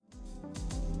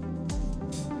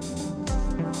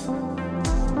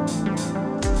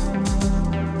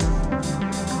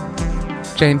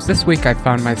James, this week I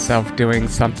found myself doing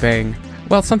something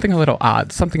a little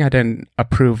odd, something I didn't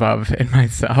approve of in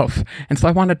myself, and so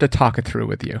I wanted to talk it through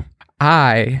with you.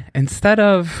 Instead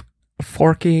of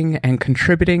forking and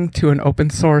contributing to an open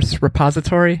source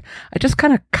repository, I just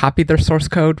kind of copied their source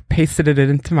code, pasted it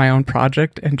into my own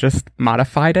project, and just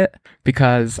modified it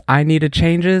because I needed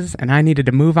changes and I needed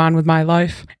to move on with my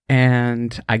life,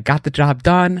 and I got the job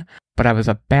done, but I was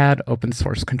a bad open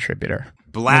source contributor.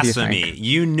 Blasphemy.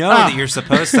 You know that you're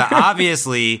supposed to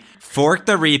obviously fork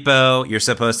the repo. You're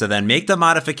supposed to then make the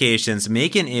modifications,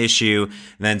 make an issue,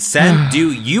 then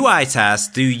do UI tests,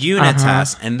 do unit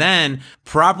tests, and then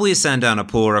properly send down a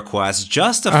pull request,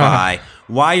 justify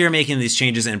why you're making these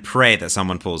changes, and pray that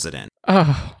someone pulls it in.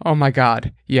 Oh my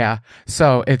God. Yeah.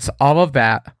 So it's all of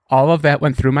that. All of that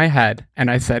went through my head,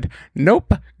 and I said,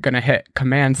 nope, gonna hit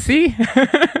Command C,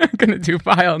 gonna do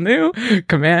File New,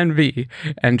 Command V,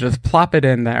 and just plop it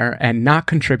in there and not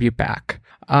contribute back.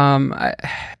 I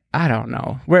don't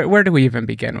know. Where do we even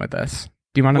begin with this?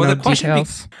 Do you want to know the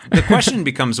details? The question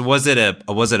becomes, was it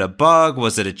a bug?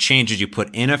 Was it a change? Did you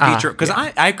put in a feature? Because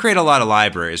I create a lot of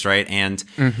libraries, right? And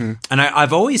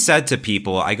I've always said to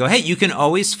people, I go, hey, you can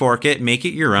always fork it, make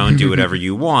it your own, do whatever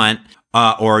you want.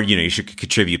 Or, you should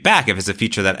contribute back if it's a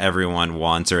feature that everyone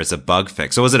wants or it's a bug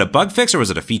fix. So was it a bug fix or was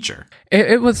it a feature?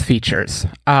 It was features.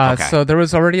 Okay. So there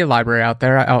was already a library out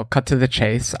there. I'll cut to the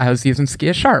chase. I was using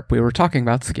Skia Sharp. We were talking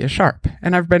about Skia Sharp,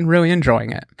 and I've been really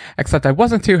enjoying it. Except I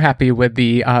wasn't too happy with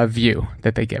the view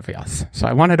that they give us. So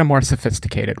I wanted a more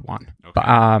sophisticated one.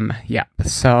 Okay.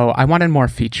 So I wanted more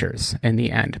features in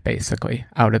the end, basically,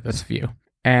 out of this view.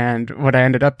 And what I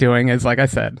ended up doing is, like I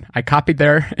said, I copied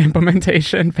their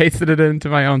implementation, pasted it into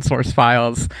my own source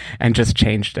files, and just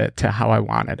changed it to how I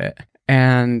wanted it.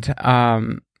 And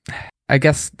I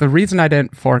guess the reason I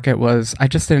didn't fork it was I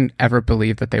just didn't ever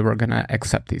believe that they were going to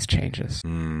accept these changes.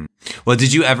 Well,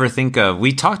 did you ever think of,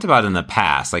 we talked about in the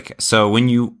past, so when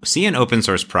you see an open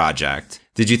source project,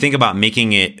 did you think about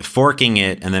forking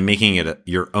it, and then making it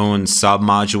your own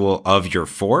submodule of your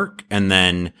fork, and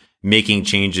then making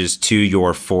changes to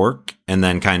your fork and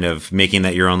then kind of making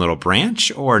that your own little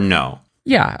branch, or no?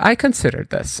 Yeah, I considered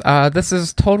this. This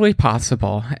is totally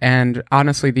possible. And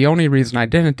honestly, the only reason I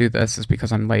didn't do this is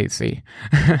because I'm lazy,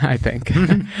 I think.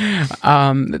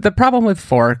 The problem with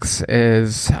forks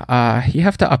is you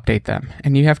have to update them,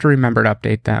 and you have to remember to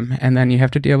update them. And then you have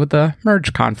to deal with the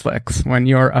merge conflicts when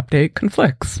your update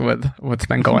conflicts with what's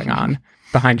been going on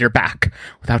behind your back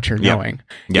without your knowing.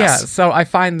 Yes. Yeah, so I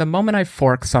find the moment I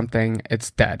fork something, it's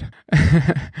dead.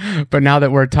 But now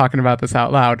that we're talking about this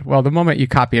out loud, well, the moment you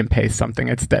copy and paste something,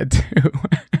 it's dead too.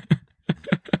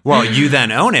 Well, you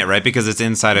then own it, right? Because it's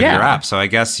inside of your app. So I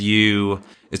guess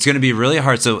it's going to be really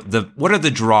hard. So what are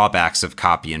the drawbacks of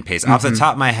copy and paste? Off the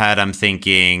top of my head, I'm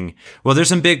thinking, well, there's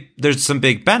some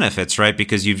big benefits, right?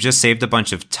 Because you've just saved a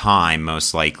bunch of time,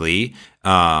 most likely,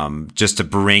 just to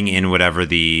bring in whatever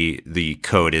the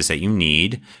code is that you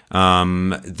need.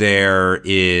 There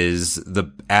is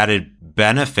the added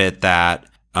benefit that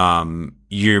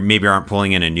you maybe aren't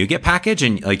pulling in a NuGet package,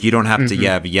 and you don't have to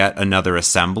have yet another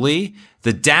assembly.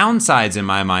 The downsides in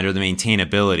my mind are the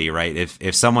maintainability, right?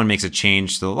 If someone makes a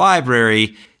change to the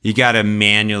library, you got to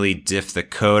manually diff the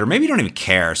code, or maybe you don't even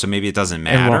care, so maybe it doesn't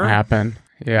matter. It won't happen.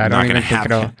 Yeah, I don't even think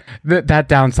it'll. That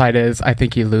downside is, I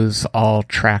think you lose all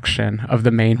traction of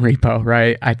the main repo,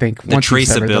 right? I think the once traceability. You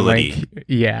sever the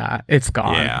link, it's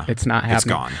gone. Yeah, it's not happening. It's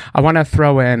gone. I want to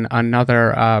throw in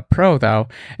another pro, though.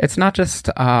 It's not just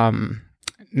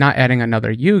not adding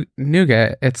another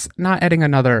NuGet. It's not adding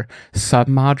another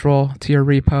submodule to your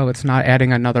repo. It's not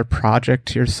adding another project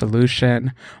to your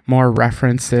solution, more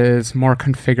references, more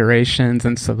configurations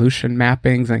and solution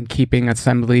mappings, and keeping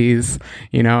assemblies,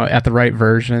 at the right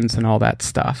versions and all that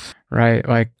stuff, right?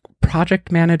 Like project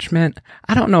management.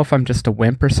 I don't know if I'm just a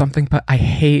wimp or something, but I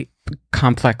hate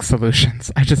complex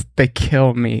solutions. They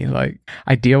kill me.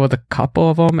 I deal with a couple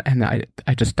of them, and I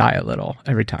just die a little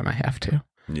every time I have to.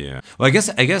 Yeah. Well, I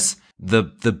guess the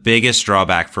biggest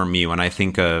drawback for me when I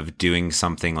think of doing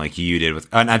something like you did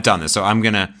and I've done this, so I'm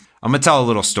gonna tell a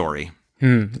little story.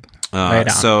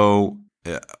 So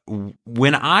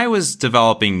when I was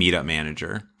developing Meetup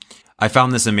Manager, I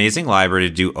found this amazing library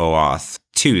to do OAuth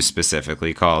 2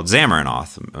 specifically called Xamarin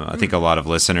Auth. I think a lot of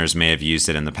listeners may have used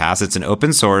it in the past. It's an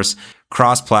open source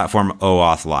cross-platform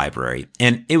OAuth library.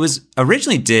 And it was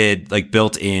originally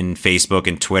built in Facebook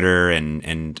and Twitter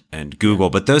and Google,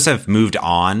 but those have moved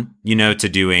on, to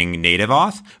doing native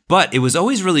auth. But it was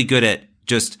always really good at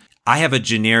I have a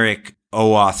generic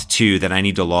OAuth 2 that I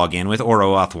need to log in with, or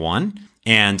OAuth 1,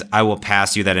 and I will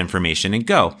pass you that information and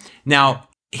go. Now,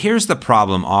 here's the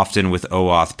problem often with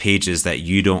OAuth pages that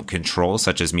you don't control,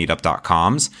 such as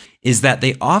meetup.com's, is that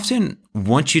they often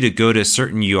want you to go to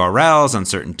certain URLs on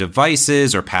certain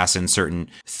devices or pass in certain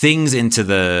things into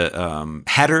the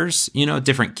headers,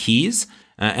 different keys.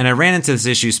 And I ran into this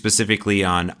issue specifically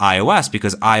on iOS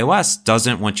because iOS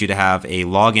doesn't want you to have a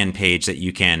login page that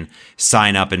you can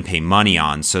sign up and pay money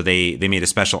on. So they made a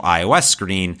special iOS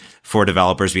screen for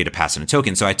developers. We had to pass in a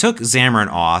token. So I took Xamarin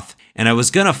Auth and I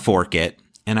was going to fork it.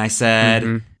 And I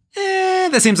said,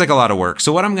 that seems like a lot of work.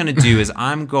 So what I'm going to do is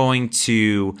I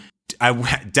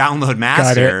download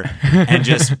master and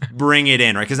just bring it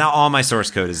in, right? Because now all my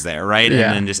source code is there, right? Yeah.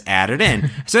 And then just add it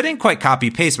in. So I didn't quite copy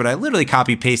paste, but I literally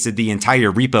copy pasted the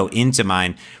entire repo into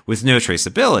mine with no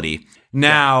traceability.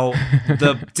 Now,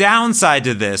 the downside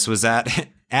to this was that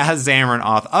as Xamarin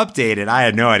Auth updated, I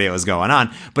had no idea what was going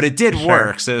on, but it did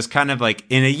work. So it was kind of like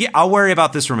in a year. I'll worry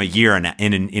about this from a year in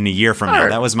a year from now.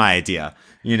 That was my idea.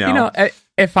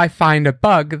 If I find a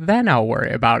bug, then I'll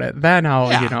worry about it. Then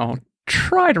I'll,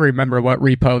 try to remember what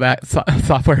repo that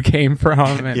software came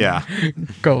from and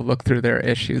go look through their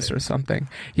issues or something.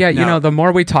 Yeah, the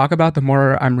more we talk about, the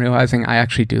more I'm realizing I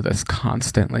actually do this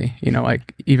constantly.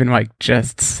 Even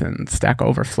gists and Stack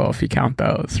Overflow, if you count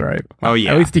those, right? Oh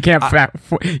yeah. At least you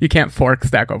can't fork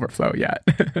Stack Overflow yet.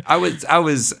 I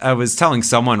was telling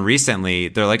someone recently,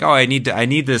 they're like, "Oh, I need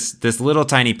this little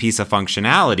tiny piece of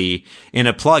functionality in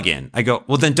a plugin." I go,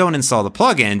 "Well, then don't install the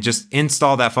plugin. Just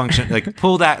install that function.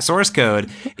 Pull that source code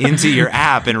into your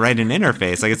app and write an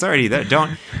interface. It's already there.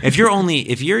 If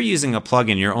you're using a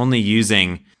plugin, you're only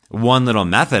using one little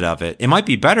method of it. It might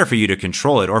be better for you to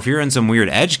control it. Or if you're in some weird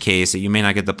edge case that you may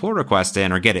not get the pull request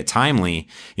in or get it timely,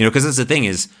 because that's the thing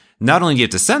is, not only do you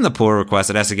have to send the pull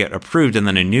request, it has to get approved, and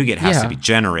then a NuGet has to be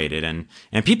generated. And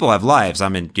people have lives.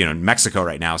 I'm in Mexico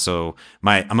right now, so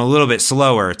I'm a little bit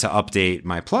slower to update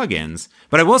my plugins.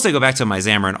 But I will say, go back to my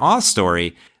Xamarin Auth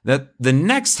story, that the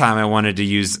next time I wanted to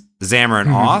use Xamarin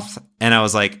Auth, and I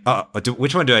was like,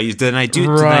 which one do I use? Then I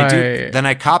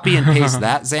copy and paste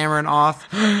that Xamarin Auth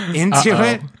into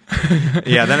it.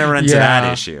 Yeah, then I run into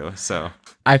that issue. So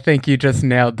I think you just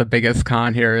nailed the biggest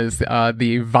con here is the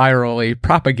virally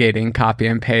propagating copy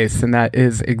and paste, and that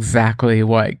is exactly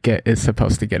what Git is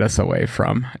supposed to get us away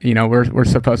from. We're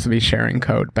supposed to be sharing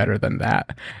code better than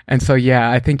that. And so,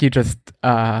 I think you just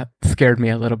scared me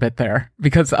a little bit there,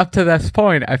 because up to this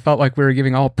point, I felt like we were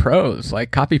giving all pros.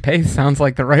 Copy paste sounds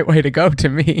like the right way to go to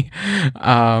me.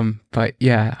 But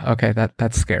okay,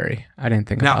 that's scary. I didn't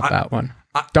think about that one.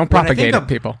 Don't propagate it,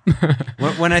 people.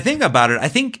 When I think about it, I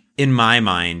think in my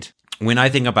mind, when I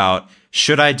think about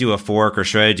should I do a fork or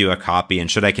should I do a copy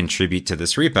and should I contribute to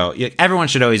this repo, everyone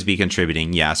should always be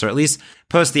contributing, yes, or at least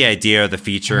post the idea or the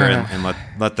feature and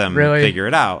let them figure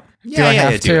it out. Do I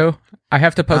have to? I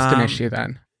have to post an issue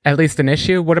then. At least an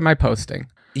issue? What am I posting?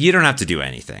 You don't have to do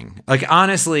anything.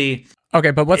 Honestly.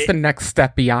 Okay, but what's the next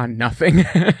step beyond nothing?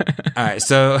 All right,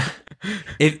 so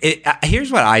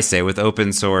here's what I say with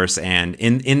open source, and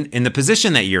in the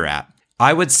position that you're at,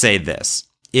 I would say this.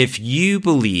 If you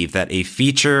believe that a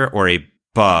feature or a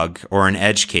bug or an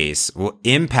edge case will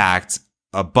impact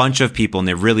a bunch of people and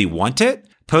they really want it,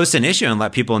 post an issue and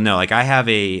let people know. I have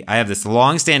this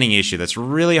long-standing issue that's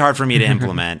really hard for me to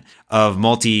implement of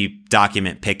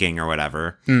multi-document picking or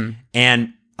whatever.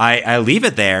 And I leave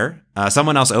it there.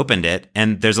 Someone else opened it,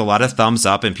 and there's a lot of thumbs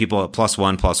up and people at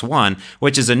 +1,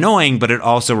 which is annoying, but it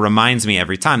also reminds me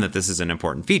every time that this is an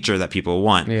important feature that people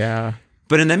want. Yeah.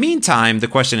 But in the meantime, the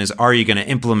question is, are you going to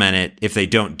implement it if they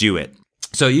don't do it?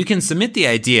 So you can submit the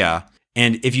idea,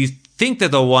 and if you think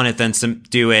that they'll want it, then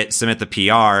do it, submit the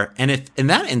PR. And if in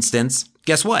that instance,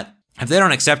 guess what? If they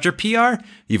don't accept your PR,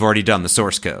 you've already done the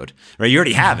source code, right? You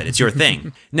already have it. It's your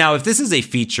thing. Now, if this is a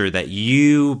feature that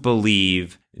you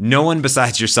believe no one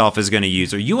besides yourself is going to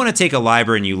use, or you want to take a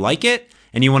library and you like it,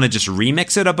 and you want to just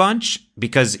remix it a bunch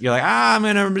because you're like, I'm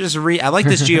going to just I like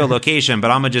this geolocation, but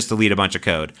I'm going to just delete a bunch of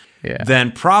code. Yeah.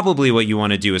 Then probably what you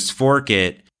want to do is fork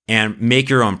it and make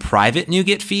your own private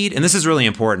NuGet feed. And this is really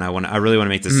important. I really want to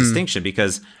make this distinction,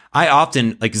 because I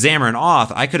often, like Xamarin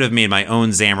Auth, I could have made my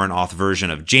own Xamarin Auth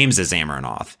version of James's Xamarin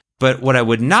Auth. But what I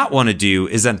would not want to do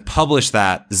is then publish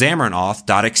that Xamarin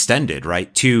Auth.extended,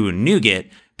 right, to NuGet,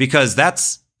 because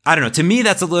that's, I don't know, to me,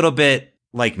 that's a little bit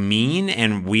mean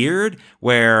and weird,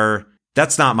 where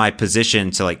that's not my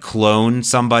position to clone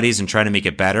somebody's and try to make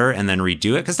it better and then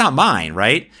redo it, because it's not mine,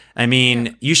 right? I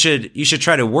mean, you should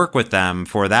try to work with them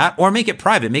for that, or make it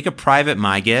private. Make a private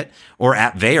MyGet, or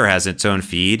AppVeyor has its own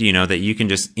feed, that you can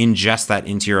just ingest that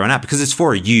into your own app, because it's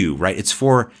for you, right? It's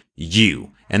for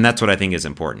you. And that's what I think is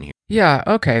important here. Yeah,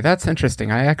 okay, that's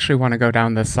interesting. I actually want to go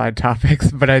down the side topics,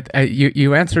 but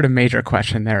you answered a major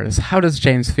question there is how does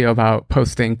James feel about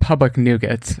posting public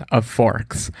nougats of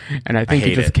forks? And I think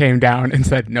he just came down and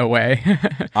said, no way.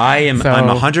 I'm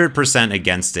 100%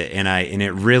 against it. And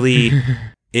it really,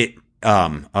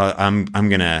 I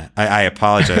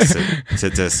apologize to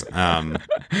this.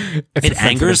 It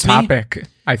angers me. Topic.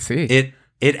 I see.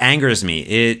 It angers me.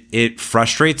 It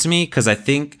frustrates me because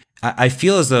I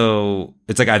feel as though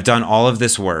it's like I've done all of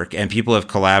this work and people have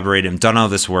collaborated and done all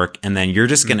this work, and then you're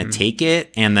just going to take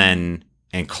it and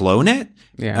clone it.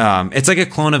 Yeah. It's like a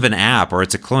clone of an app, or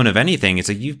it's a clone of anything. It's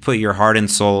like you've put your heart and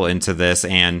soul into this,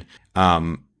 and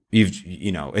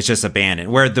it's just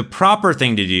abandoned. Where the proper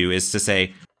thing to do is to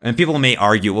say, and people may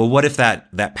argue, well, what if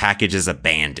that package is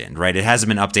abandoned, right? It hasn't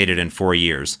been updated in 4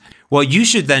 years. Well, you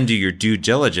should then do your due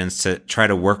diligence to try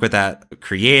to work with that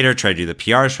creator, try to do the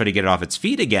PR, try to get it off its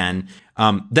feet again.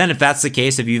 Then if that's the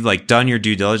case, if you've like done your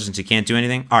due diligence, you can't do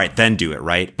anything. All right, then do it,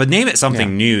 right? But name it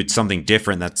something new, something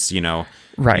different. That's,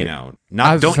 right.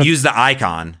 Don't use the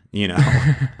icon,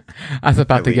 I was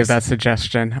about to give that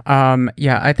suggestion.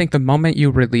 I think the moment you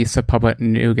release a public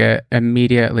nougat,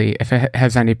 immediately, if it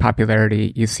has any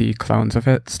popularity, you see clones of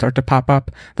it start to pop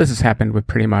up. This has happened with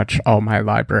pretty much all my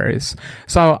libraries.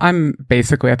 So I'm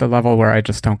basically at the level where I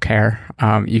just don't care.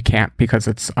 You can't, because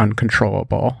it's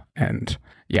uncontrollable. And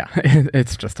yeah,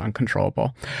 it's just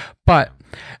uncontrollable. But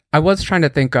I was trying to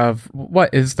think of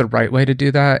what is the right way to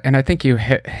do that. And I think you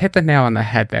hit the nail on the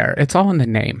head there. It's all in the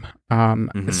name.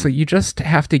 So you just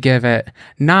have to give it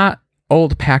not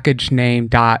old package name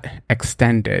dot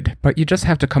extended, but you just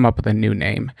have to come up with a new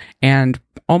name, and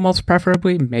almost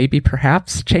preferably maybe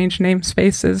perhaps change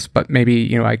namespaces, but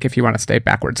maybe, like if you want to stay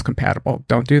backwards compatible,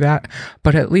 don't do that.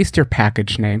 But at least your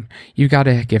package name, you got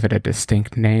to give it a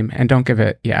distinct name, and don't give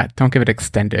it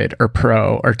extended or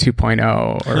pro or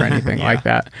 2.0 or anything like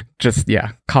that. Just,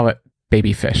 call it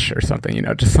baby fish or something,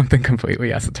 just something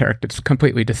completely esoteric to just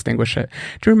completely distinguish it.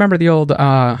 Do you remember the old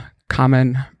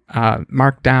common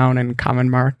Markdown and Common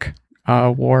Mark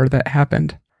war that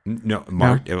happened?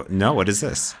 No, what is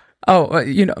this? Oh,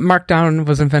 Markdown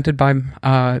was invented by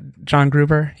John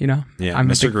Gruber, Yeah, I'm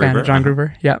Mr. a big Gruber. fan of John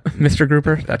Gruber. Yeah, Mr.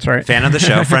 Gruber, that's right. Fan of the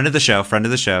show, friend of the show,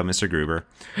 Mr. Gruber.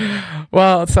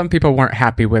 Well, some people weren't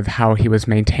happy with how he was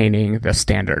maintaining the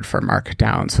standard for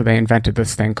Markdown, so they invented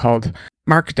this thing called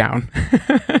Markdown.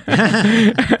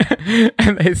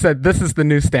 And they said, this is the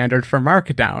new standard for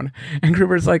Markdown. And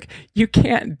Gruber's like, you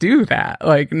can't do that.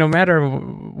 Like, no matter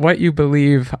what you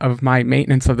believe of my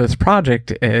maintenance of this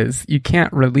project is, you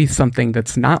can't release something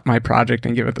that's not my project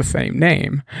and give it the same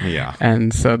name. Yeah.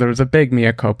 And so there was a big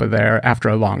mea culpa there after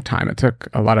a long time. It took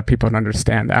a lot of people to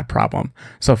understand that problem.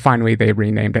 So finally they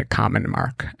renamed it Common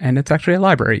Mark, and it's actually a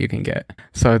library you can get.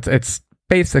 So it's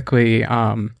basically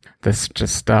this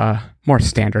just more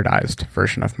standardized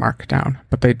version of Markdown,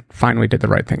 but they finally did the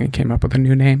right thing and came up with a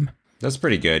new name. That's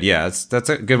pretty good. Yeah, that's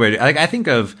a good way to, I think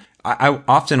of, I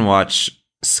often watch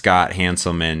Scott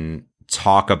Hanselman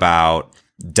talk about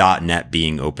 .NET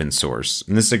being open source.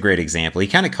 And this is a great example. He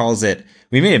kind of calls it,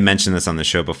 we may have mentioned this on the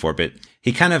show before, but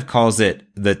he kind of calls it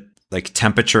the like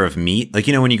temperature of meat. Like,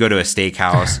 when you go to a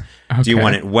steakhouse, okay. Do you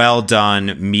want it well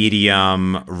done,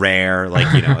 medium, rare?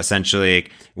 Like, essentially,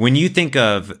 when you think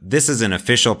of this is an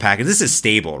official package, this is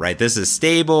stable, right? This is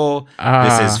stable.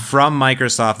 This is from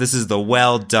Microsoft. This is the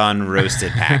well done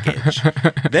roasted package.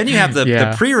 Then you have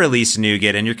the pre-release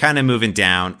nougat, and you're kind of moving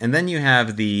down. And then you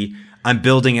have I'm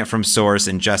building it from source,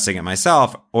 ingesting it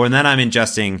myself, or then I'm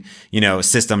ingesting,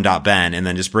 system.ben and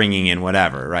then just bringing in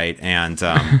whatever, right? And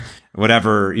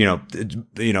whatever,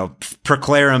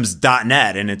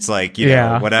 Proclarums.net, and it's like,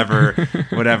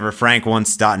 whatever Frank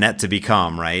wants .net to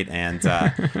become, right? And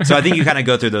so I think you kind of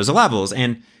go through those levels,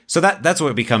 and so that's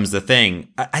what becomes the thing.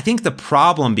 I think the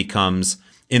problem becomes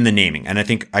in the naming, and I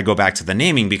think I go back to the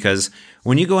naming because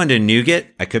when you go into NuGet,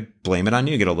 I could blame it on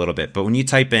NuGet a little bit, but when you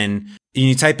type in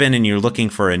and you're looking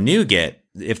for a NuGet,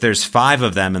 if there's 5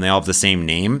 of them and they all have the same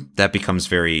name, that becomes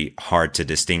very hard to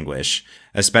distinguish,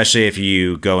 especially if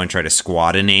you go and try to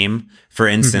squat a name. For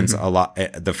instance,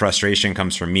 the frustration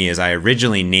comes from me is I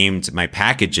originally named my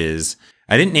packages.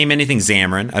 I didn't name anything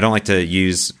Xamarin. I don't like to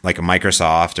use like a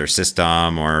Microsoft or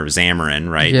System or Xamarin,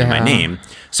 right, in my name.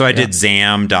 So I did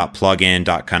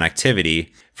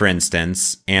xam.plugin.connectivity, for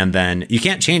instance, and then you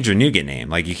can't change your NuGet name.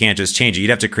 Like, you can't just change it. You'd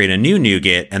have to create a new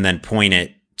NuGet and then point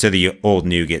it to the old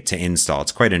NuGet to install.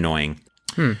 It's quite annoying.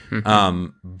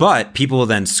 But people will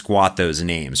then squat those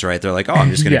names, right? They're like, oh,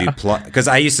 I'm just going to do because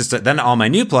I used to then all my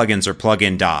new plugins are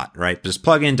plugin dot, right? Just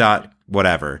plugin dot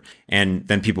whatever. And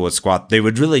then people would squat. They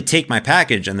would really take my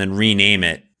package and then rename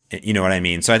it You know what I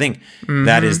mean? So I think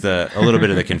that is a little bit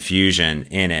of the confusion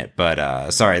in it.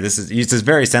 But sorry, it's a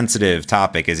very sensitive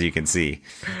topic, as you can see.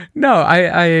 No,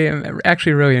 I am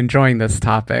actually really enjoying this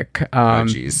topic.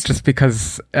 Just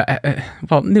because,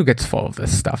 Nougat's full of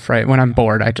this stuff, right? When I'm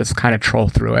bored, I just kind of troll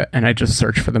through it and I just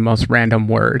search for the most random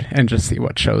word and just see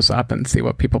what shows up and see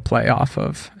what people play off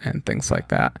of and things like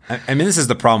that. I mean, this is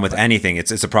the problem with anything.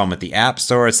 It's a problem with the App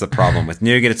Store. It's the problem with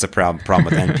Nougat. It's a problem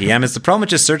with NPM. It's the problem with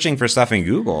just searching for stuff in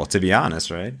Google, to be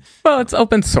honest, right? Well, it's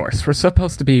open source. We're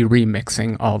supposed to be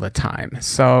remixing all the time.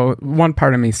 So one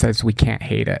part of me says we can't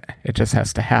hate it. It just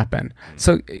has to happen.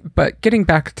 So, but getting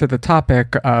back to the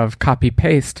topic of copy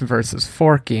paste versus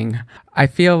forking, I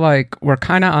feel like we're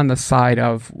kind of on the side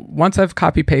of once I've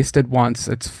copy pasted once,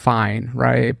 it's fine,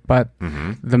 right? But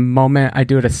the moment I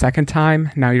do it a second time,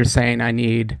 now you're saying I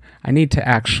need to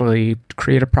actually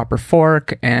create a proper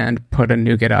fork and put a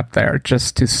NuGet up there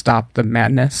just to stop the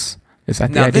madness. Is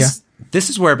that the idea? This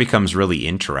is where it becomes really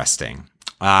interesting.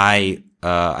 I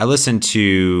listened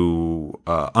to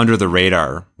Under the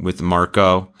Radar with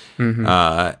Marco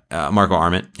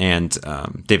Arment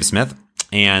and David Smith,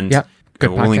 and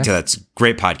we'll link to that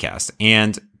great podcast.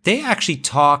 And they actually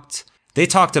talked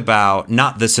about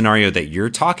not the scenario that you're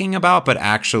talking about, but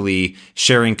actually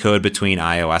sharing code between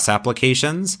iOS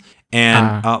applications.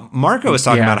 And Marco was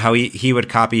talking about how he would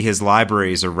copy his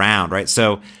libraries around, right?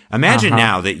 So imagine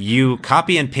now that you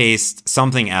copy and paste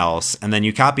something else, and then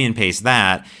you copy and paste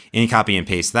that, and you copy and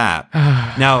paste that.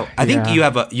 Now, I think you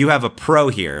have a pro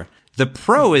here. The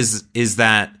pro is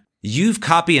that you've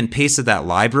copy and pasted that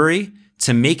library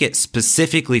to make it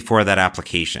specifically for that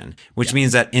application, which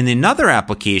means that in another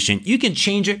application, you can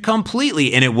change it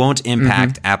completely and it won't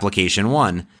impact application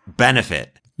one.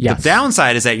 Benefit. Yes. The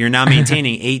downside is that you're now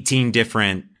maintaining 18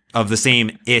 different of the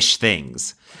same-ish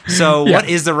things. So what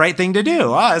is the right thing to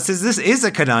do? This is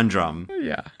a conundrum.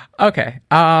 Yeah. Okay.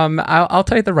 I'll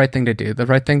tell you the right thing to do. The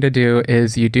right thing to do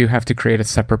is you do have to create a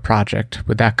separate project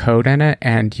with that code in it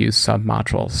and use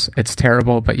sub-modules. It's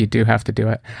terrible, but you do have to do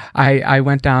it. I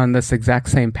went down this exact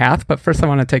same path, but first I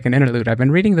want to take an interlude. I've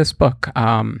been reading this book,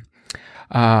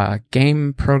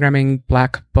 Game Programming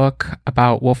Black Book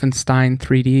about Wolfenstein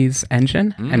 3D's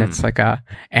engine. And it's like a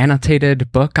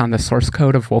annotated book on the source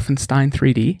code of Wolfenstein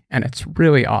 3D. And it's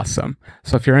really awesome.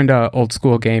 So if you're into old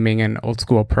school gaming and old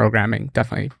school programming,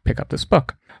 definitely pick up this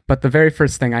book. But the very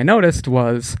first thing I noticed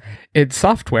was id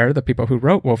Software, the people who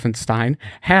wrote Wolfenstein,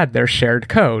 had their shared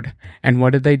code. And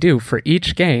what did they do? For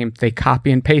each game, they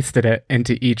copy and pasted it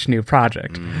into each new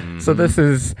project. So this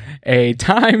is a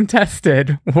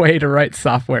time-tested way to write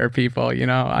software, people. You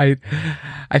know, I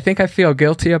think I feel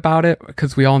guilty about it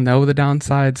because we all know the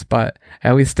downsides, but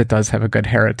at least it does have a good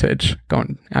heritage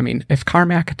going. I mean, if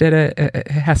Carmack did it,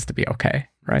 it has to be okay,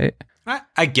 right?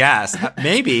 I guess.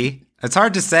 Maybe. It's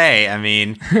hard to say. I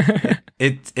mean,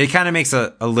 it kind of makes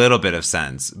a little bit of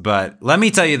sense. But let me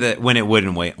tell you that when it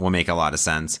will make a lot of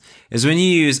sense is when you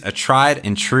use a tried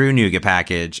and true NuGet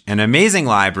package, an amazing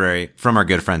library from our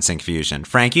good friend Syncfusion.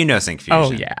 Frank, you know Syncfusion.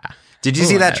 Oh, yeah. Did you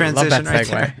see that transition right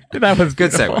there? That was good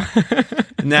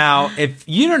segue. Now, if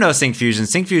you don't know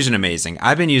Syncfusion amazing.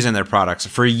 I've been using their products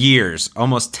for years,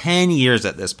 almost 10 years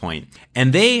at this point.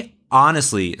 And they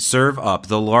honestly serve up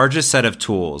the largest set of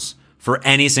tools for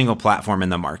any single platform in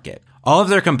the market. All of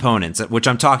their components, which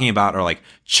I'm talking about, are like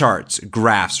charts,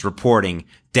 graphs, reporting,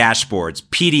 dashboards,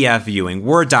 PDF viewing,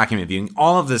 Word document viewing,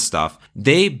 all of this stuff.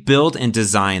 They build and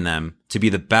design them to be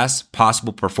the best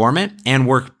possible performant and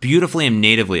work beautifully and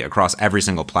natively across every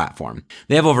single platform.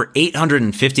 They have over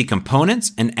 850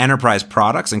 components and enterprise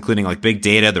products, including like big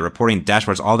data, the reporting,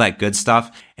 dashboards, all that good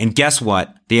stuff. And guess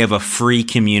what? They have a free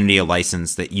community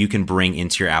license that you can bring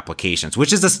into your applications,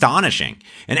 which is astonishing.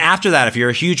 And after that, if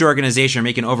you're a huge organization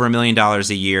making over $1 million a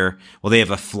year, well, they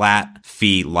have a flat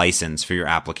fee license for your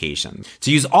application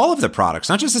to use all of their products,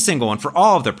 not just a single one, for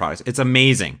all of their products. It's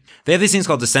amazing. They have these things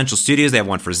called Essential Studios. They have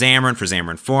one for Xamarin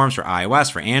Forms, for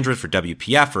iOS, for Android, for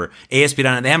WPF, for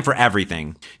ASP.NET. They have them for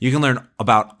everything. You can learn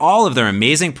about all of their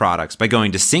amazing products by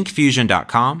going to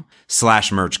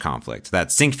syncfusion.com/mergeconflict.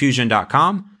 That's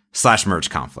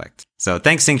syncfusion.com/mergeconflict. So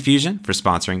thanks Syncfusion for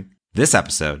sponsoring this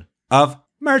episode of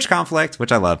Merge Conflict,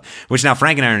 which I love, which now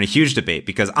Frank and I are in a huge debate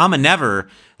because I'm a never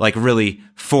like really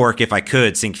fork if I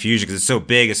could Syncfusion because it's so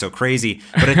big, it's so crazy.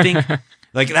 But I think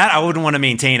like that I wouldn't want to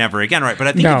maintain ever again, right? But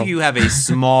I think if you have a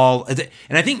small, and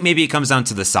I think maybe it comes down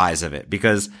to the size of it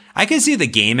because I can see the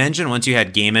game engine once you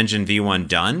had game engine V1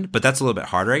 done, but that's a little bit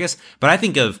harder, I guess. But I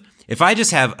think of if I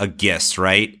just have a GIST,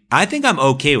 right? I think I'm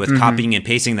okay with copying and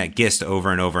pasting that GIST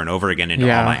over and over and over again into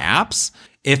all my apps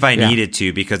if I needed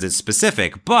to because it's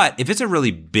specific. But if it's a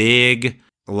really big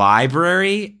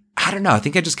library, I don't know. I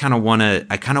think I just kind of want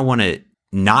to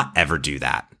not ever do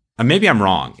that. Maybe I'm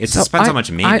wrong. It just depends how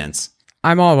much maintenance.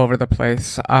 I'm all over the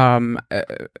place. I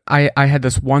had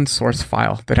this one source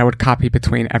file that I would copy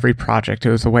between every project. It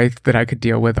was a way that I could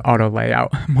deal with auto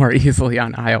layout more easily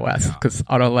on iOS because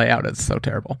auto layout is so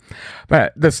terrible.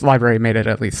 But this library made it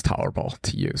at least tolerable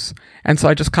to use. And so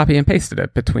I just copy and pasted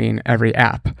it between every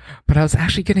app. But I was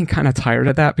actually getting kind of tired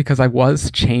of that because I was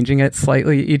changing it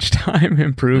slightly each time,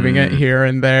 improving it here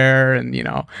and there. And,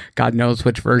 God knows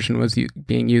which version was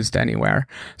being used anywhere.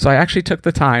 So I actually took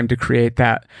the time to create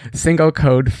that single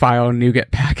code file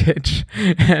NuGet package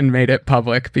and made it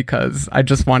public because I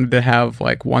just wanted to have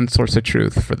like one source of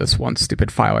truth for this one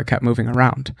stupid file I kept moving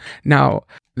around. Now,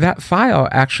 that file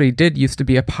actually did used to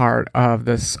be a part of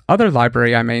this other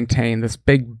library I maintained, this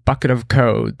big bucket of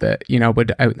code that,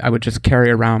 I would just carry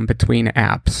around between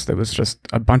apps. That was just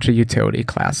a bunch of utility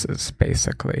classes,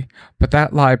 basically. But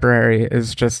that library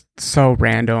is just so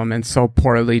random and so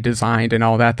poorly designed and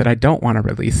all that I don't want to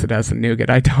release it as a NuGet.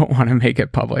 I don't want to make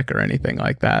it public or anything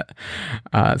like that.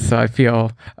 So I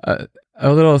feel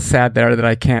a little sad there that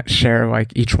I can't share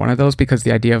like each one of those because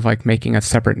the idea of like making a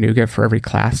separate NuGet for every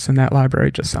class in that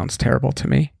library just sounds terrible to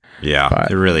me. Yeah, but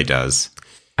it really does.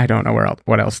 I don't know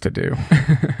what else to do.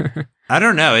 I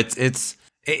don't know.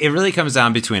 It really comes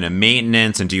down between a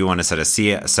maintenance and do you want to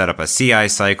set up a CI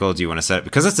cycle? Do you want to set it?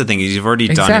 Because that's the thing is you've already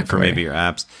done it for maybe your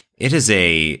apps. It is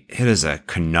a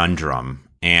conundrum.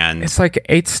 And it's like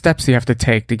 8 steps you have to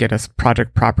take to get a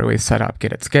project properly set up,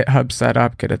 get its GitHub set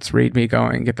up, get its README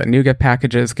going, get the NuGet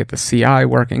packages, get the CI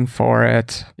working for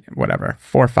it, whatever,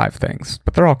 4 or 5 things.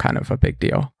 But they're all kind of a big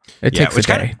deal. It takes a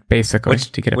day, basically,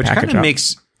 to get a package up. Which kind of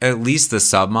makes at least the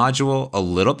submodule a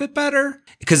little bit better.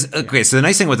 Because, so the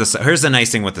nice thing with here's the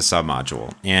nice thing with the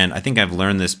submodule, and I think I've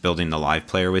learned this building the live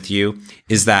player with you,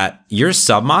 is that your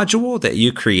submodule that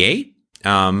you create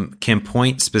can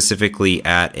point specifically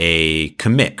at a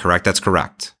commit, correct? That's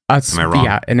correct. Am I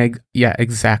wrong? Yeah,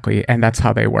 exactly. And that's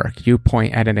how they work. You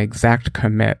point at an exact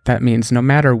commit. That means no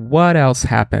matter what else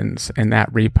happens in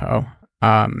that repo,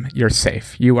 you're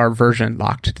safe. You are version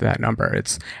locked to that number.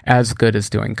 It's as good as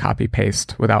doing copy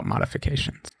paste without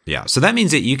modifications. Yeah. So that means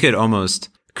that you could almost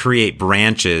create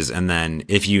branches, and then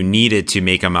if you needed to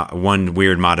make one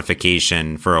weird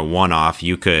modification for a one-off,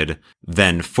 you could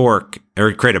then fork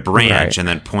or create a branch and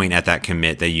then point at that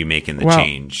commit that you make in the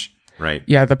change, right?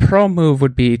 Yeah, the pro move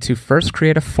would be to first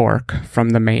create a fork from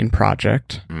the main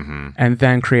project and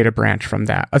then create a branch from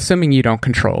that, assuming you don't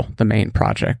control the main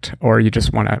project or you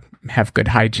just want to have good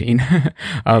hygiene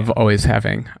of always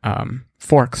having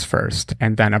forks first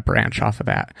and then a branch off of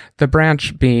that. The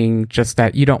branch being just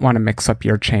that you don't want to mix up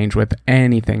your change with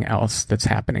anything else that's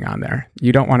happening on there.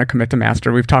 You don't want to commit to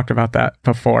master. We've talked about that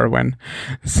before when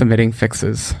submitting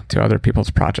fixes to other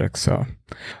people's projects.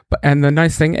 And the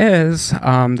nice thing is the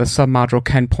submodule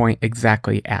can point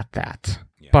exactly at that.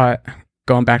 Yeah. But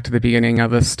going back to the beginning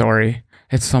of this story,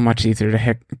 it's so much easier to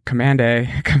hit Command A,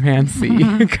 Command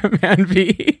C, Command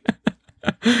V.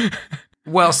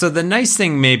 Well, so the nice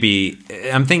thing maybe,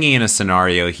 I'm thinking in a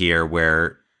scenario here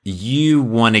where you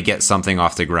want to get something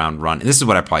off the ground running. This is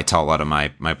what I probably tell a lot of my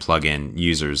plugin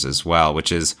users as well,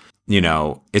 which is,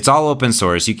 it's all open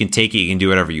source. You can take it, you can do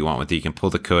whatever you want with it. You can pull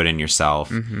the code in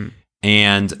yourself.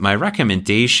 And my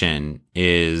recommendation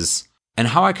is, and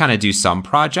how I kind of do some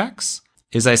projects,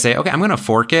 is I say, okay, I'm going to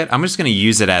fork it. I'm just going to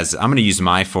use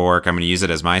my fork. I'm going to use it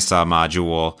as my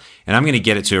submodule, and I'm going to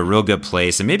get it to a real good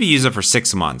place and maybe use it for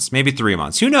 6 months, maybe 3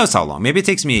 months. Who knows how long? Maybe it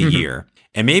takes me a year,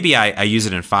 and maybe I use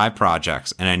it in 5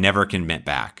 projects and I never commit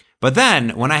back. But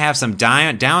then when I have some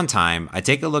downtime, I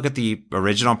take a look at the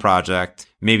original project,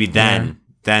 maybe then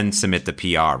submit the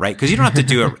PR, right? Because you don't have to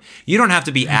do it. You don't have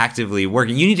to be actively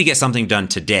working. You need to get something done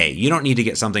today. You don't need to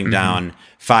get something down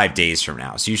 5 days from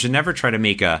now. So you should never try to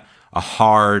make a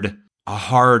hard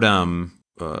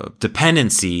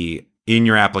dependency in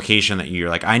your application that you're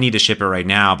like, I need to ship it right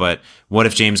now, but what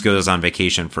if James goes on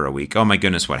vacation for a week? Oh my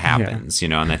goodness, what happens?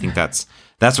 And I think that's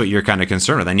what you're kind of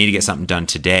concerned with. I need to get something done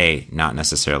today, not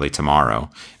necessarily tomorrow.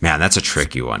 Man, that's a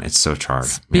tricky one. It's so hard.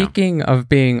 Speaking of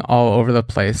being all over the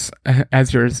place,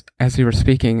 as you were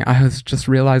speaking, I was just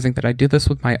realizing that I do this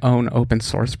with my own open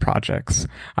source projects.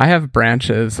 I have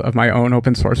branches of my own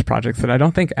open source projects that I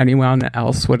don't think anyone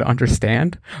else would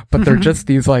understand, but they're just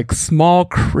these like small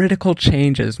critical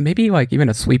changes, maybe like even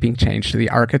a sweeping change to the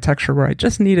architecture where I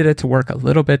just needed it to work a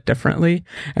little bit differently.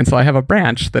 And so I have a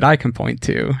branch that I can point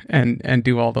to and do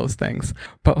do all those things.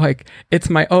 But like, it's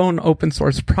my own open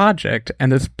source project,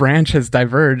 and this branch has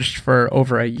diverged for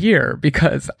over a year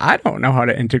because I don't know how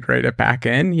to integrate it back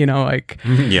in.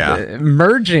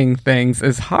 Merging things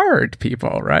is hard,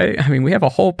 people, right? I mean, we have a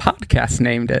whole podcast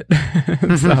named it.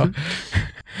 So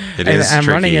it is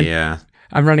tricky,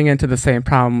 I'm running into the same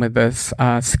problem with this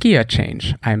Skia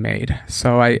change I made.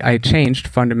 So I changed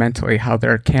fundamentally how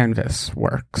their canvas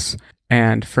works.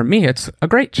 And for me, it's a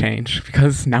great change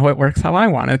because now it works how I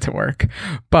want it to work.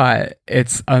 But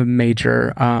it's a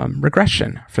major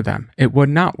regression for them. It would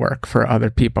not work for other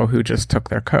people who just took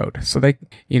their code. So they,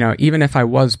 even if I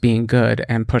was being good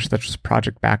and pushed this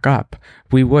project back up,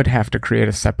 we would have to create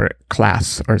a separate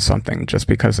class or something just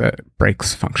because it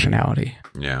breaks functionality.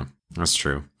 Yeah, that's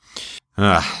true.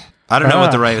 I don't know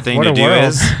what the right thing to do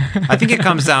is. I think it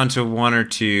comes down to one or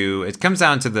two. It comes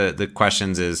down to the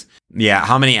questions is,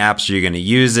 how many apps are you going to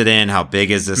use it in? How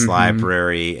big is this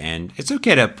library? And it's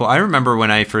okay to pull. I remember when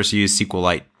I first used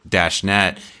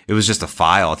SQLite-net, it was just a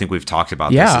file. I think we've talked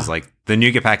about this. Is like the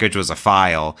NuGet package was a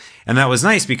file. And that was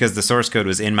nice because the source code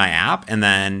was in my app and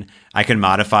then I could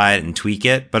modify it and tweak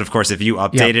it. But of course, if you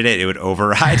updated it would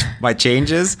override my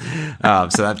changes. So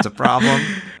that's a problem.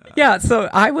 Yeah, so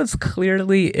I was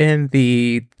clearly in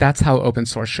that's how open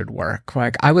source should work.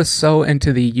 Like, I was so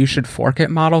into the you should fork it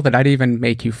model that I'd even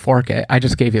make you fork it. I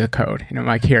just gave you the code. I'm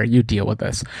like, here, you deal with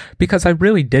this. Because I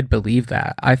really did believe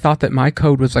that. I thought that my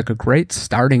code was like a great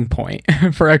starting point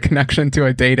for a connection to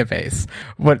a database.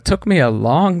 What took me a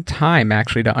long time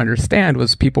actually to understand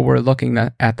was people were looking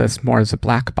at this more as a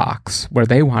black box where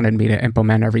they wanted me to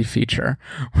implement every feature.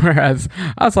 Whereas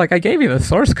I was like, I gave you the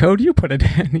source code, you put it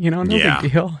in, no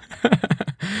big deal.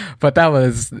 But that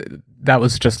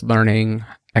was just learning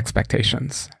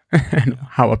expectations and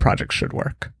how a project should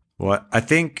work. Well, I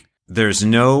think there's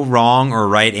no wrong or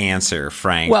right answer,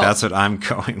 Frank. Well, that's what I'm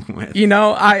going with.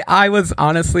 I was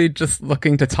honestly just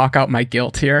looking to talk out my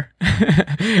guilt here.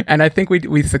 And I think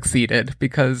we succeeded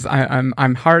because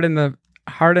I'm hard in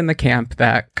the camp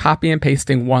that copy and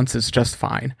pasting once is just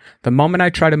fine. The moment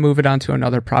I try to move it onto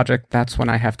another project, that's when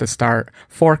I have to start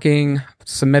forking,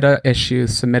 submit a issue,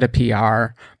 submit a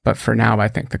PR. But for now, I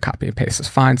think the copy and paste is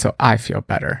fine, so I feel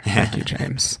better. Thank you,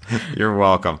 James. You're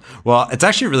welcome. Well, it's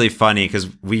actually really funny because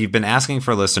we've been asking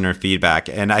for listener feedback,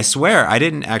 and I swear I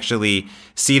didn't actually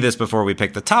see this before we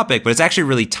picked the topic, but it's actually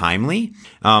really timely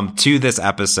to this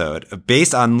episode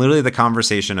based on literally the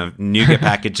conversation of NuGet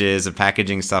packages and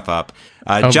packaging stuff up.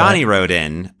 Johnny wrote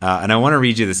in, and I want to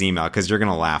read you this email because you're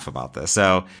going to laugh about this.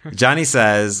 So Johnny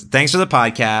says, thanks for the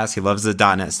podcast. He loves the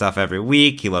 .NET stuff every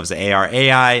week. He loves the AR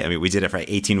AI. I mean, we did it for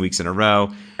 18 weeks in a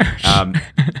row.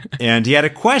 And he had a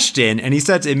question, and he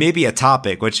said it may be a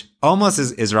topic, which almost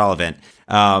is relevant.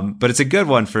 But it's a good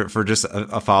one for just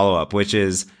a follow-up, which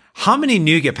is, how many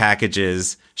NuGet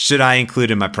packages should I include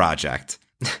in my project?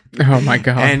 Oh my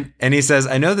God. And he says,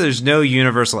 I know there's no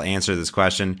universal answer to this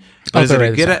question, but is it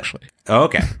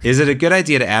a good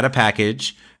idea to add a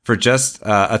package for just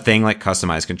a thing like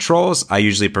customized controls? I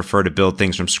usually prefer to build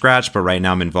things from scratch, but right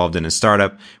now I'm involved in a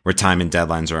startup where time and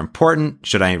deadlines are important.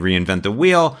 Should I reinvent the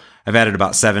wheel? I've added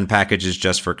about 7 packages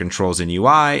just for controls and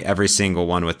UI, every single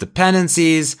one with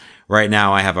dependencies. Right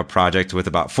now I have a project with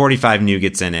about 45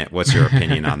 NuGets in it. What's your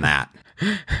opinion on that?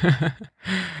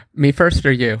 Me first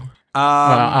or you?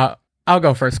 Well, I'll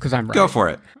go first because I'm right. Go for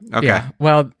it. Okay. Yeah.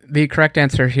 Well, the correct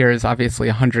answer here is obviously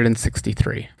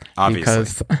 163. Obviously.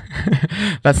 Because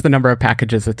that's the number of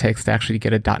packages it takes to actually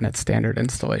get a .NET Standard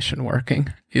installation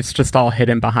working. It's just all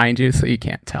hidden behind you, so you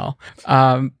can't tell.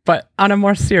 But on a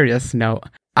more serious note,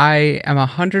 I am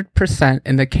 100%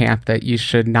 in the camp that you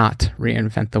should not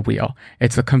reinvent the wheel.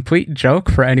 It's a complete joke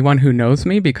for anyone who knows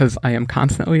me because I am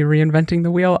constantly reinventing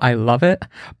the wheel. I love it,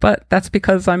 but that's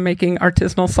because I'm making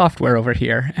artisanal software over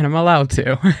here and I'm allowed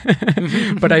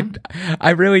to. But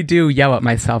I really do yell at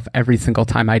myself every single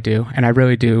time I do, and I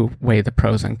really do weigh the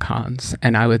pros and cons.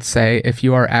 And I would say if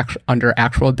you are under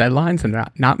actual deadlines and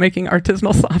not making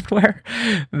artisanal software,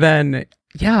 then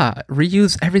yeah,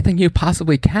 reuse everything you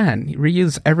possibly can.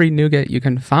 Reuse every NuGet you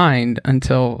can find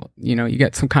until, you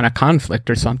get some kind of conflict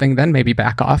or something, then maybe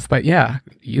back off. But yeah,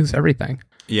 use everything.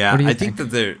 Yeah, I think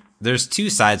that there's two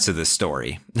sides to this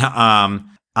story.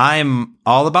 I'm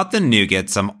all about the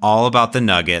NuGets. I'm all about the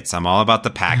nuggets. I'm all about the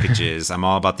packages. I'm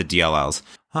all about the DLLs.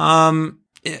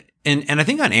 And I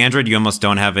think on Android, you almost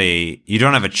don't have a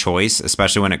choice,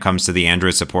 especially when it comes to the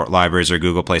Android support libraries or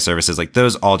Google Play services. Like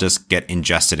those all just get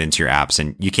ingested into your apps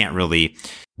and you can't really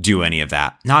do any of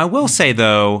that. Now, I will say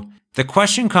though, the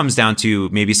question comes down to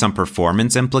maybe some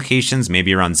performance implications,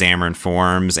 maybe around Xamarin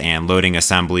Forms and loading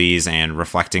assemblies and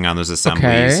reflecting on those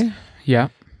assemblies. Okay. Yeah.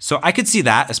 So I could see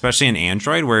that, especially in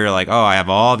Android, where you're like, oh, I have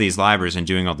all these libraries and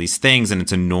doing all these things, and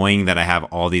it's annoying that I have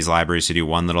all these libraries to do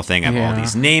one little thing. I have all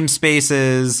these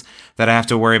namespaces that I have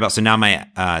to worry about. So now my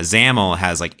XAML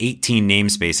has like 18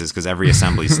 namespaces because every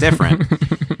assembly is different.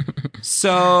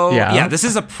 So yeah, this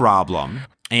is a problem.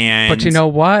 But you know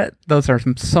what? Those are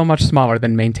so much smaller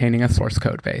than maintaining a source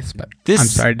code base. But I'm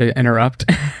sorry to interrupt.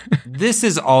 This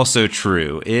is also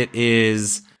true. It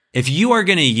is, if you are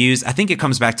going to use, I think it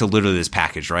comes back to literally this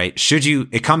package, right? Should you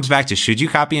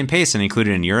copy and paste and include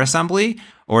it in your assembly,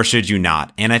 or should you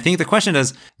not? And I think the question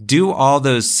is, do all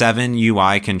those 7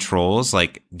 UI controls,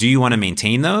 like, do you want to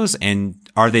maintain those? And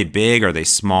are they big? Are they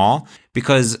small?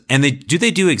 Because, and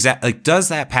does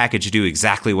that package do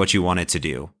exactly what you want it to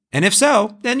do? And if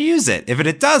so, then use it. If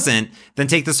it doesn't, then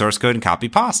take the source code and copy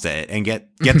pasta it and get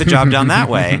the job done that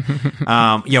way.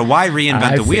 Why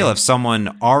reinvent the wheel if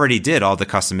someone already did all the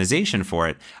customization for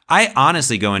it? I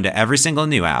honestly go into every single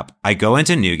new app. I go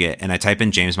into NuGet and I type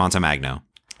in James Montemagno.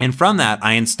 And from that,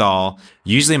 I install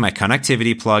usually my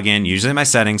connectivity plugin, usually my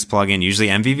settings plugin, usually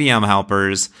MVVM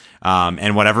helpers,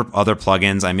 and whatever other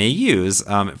plugins I may use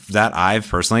that I've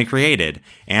personally created.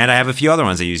 And I have a few other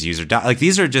ones I use. Like,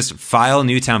 these are just file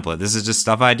new template. This is just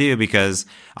stuff I do because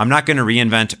I'm not going to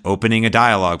reinvent opening a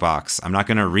dialog box. I'm not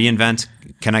going to reinvent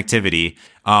connectivity.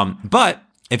 But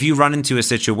if you run into a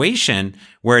situation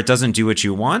where it doesn't do what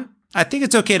you want, I think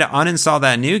it's okay to uninstall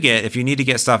that NuGet if you need to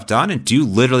get stuff done and do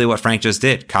literally what Frank just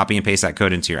did. Copy and paste that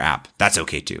code into your app. That's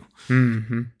okay too.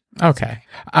 Mm-hmm. Okay.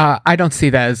 I don't see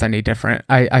that as any different.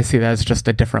 I see that as just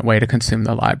a different way to consume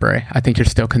the library. I think you're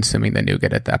still consuming the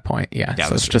NuGet at that point. Yeah.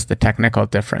 So it's just a technical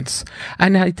difference.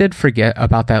 And I did forget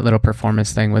about that little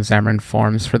performance thing with Xamarin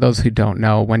Forms. For those who don't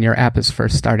know, when your app is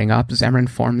first starting up, Xamarin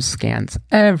Forms scans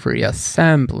every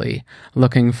assembly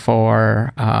looking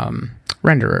for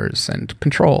renderers and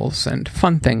controls and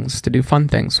fun things to do fun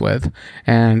things with.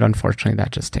 And unfortunately,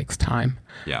 that just takes time.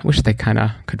 Yeah. Wish they kind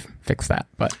of could fix that,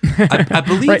 but I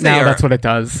believe right now that's what it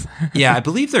does. Yeah, I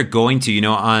believe they're going to,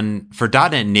 for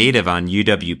 .NET Native on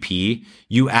UWP,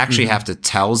 you actually have to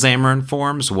tell Xamarin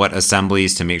Forms what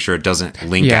assemblies to make sure it doesn't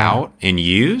link out and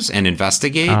use and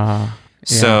investigate.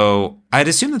 So I'd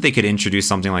assume that they could introduce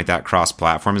something like that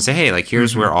cross-platform and say, hey, like,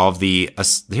 here's where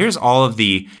here's all of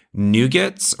the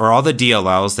NuGets or all the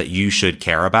DLLs that you should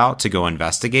care about to go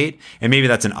investigate. And maybe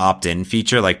that's an opt-in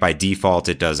feature. Like, by default,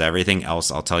 it does everything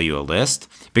else. I'll tell you a list,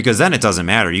 because then it doesn't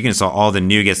matter. You can install all the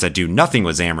NuGets that do nothing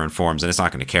with Xamarin Forms and it's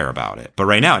not going to care about it. But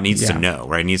right now it needs to know,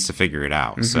 right? It needs to figure it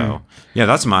out. So yeah,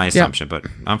 that's my assumption, but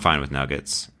I'm fine with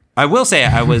Nuggets. I will say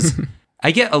I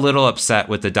get a little upset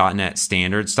with the .NET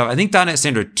Standard stuff. I think .NET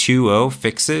Standard 2.0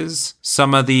 fixes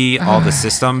some of all the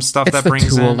system stuff that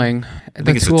brings tooling.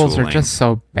 The tools are just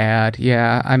so bad.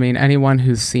 Yeah, I mean, anyone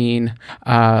who's seen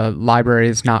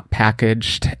libraries not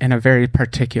packaged in a very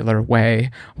particular way,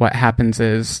 what happens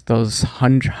is those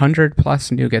 100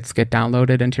 plus NuGets get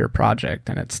downloaded into your project,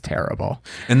 and it's terrible.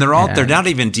 And they're not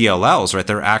even DLLs, right?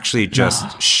 They're actually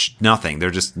just nothing. They're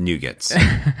just NuGets.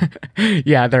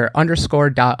 Yeah, they're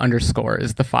 _._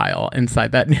 is the file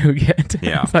inside that NuGet.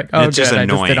 Yeah, it's like, oh, it's just annoying.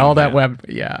 I just did all that web.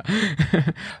 Yeah.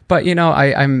 But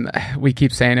we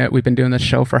keep saying it. We've been doing this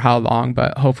show for how long,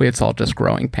 but hopefully it's all just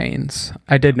growing pains.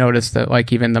 I did notice that,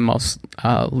 like, even the most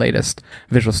latest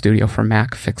Visual Studio for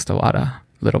Mac fixed a lot of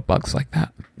little bugs like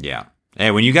that. Yeah.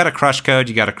 Hey, when you got to crush code,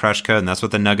 you got to crush code, and that's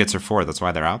what the Nuggets are for. That's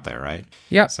why they're out there, right?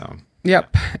 Yep.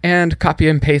 Yep, and copy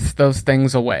and paste those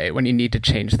things away when you need to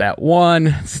change that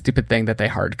one stupid thing that they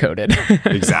hard-coded.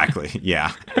 Exactly,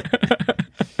 yeah.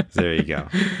 There you go.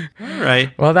 All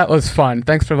right. Well, that was fun.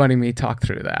 Thanks for letting me talk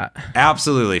through that.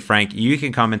 Absolutely, Frank. You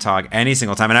can come and talk any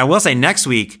single time. And I will say, next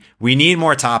week, we need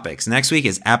more topics. Next week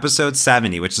is episode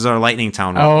 70, which is our lightning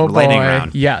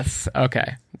round. Yes,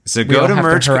 okay. So go to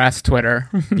Merge. Harass Twitter.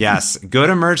 Yes, go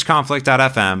to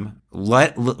mergeconflict.fm.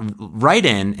 Write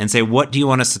in and say, what do you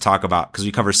want us to talk about? Because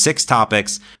we cover 6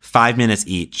 topics, 5 minutes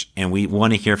each, and we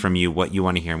want to hear from you what you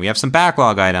want to hear. And we have some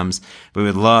backlog items, but we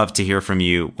would love to hear from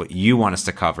you what you want us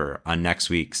to cover on next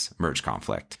week's Merge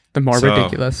Conflict. The more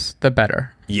ridiculous, the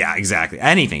better. Yeah, exactly.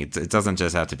 Anything. It doesn't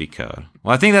just have to be code.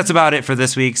 Well, I think that's about it for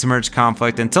this week's Merge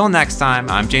Conflict. Until next time,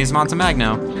 I'm James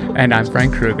Montemagno. And I'm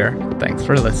Frank Krueger. Thanks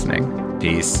for listening.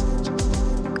 Peace.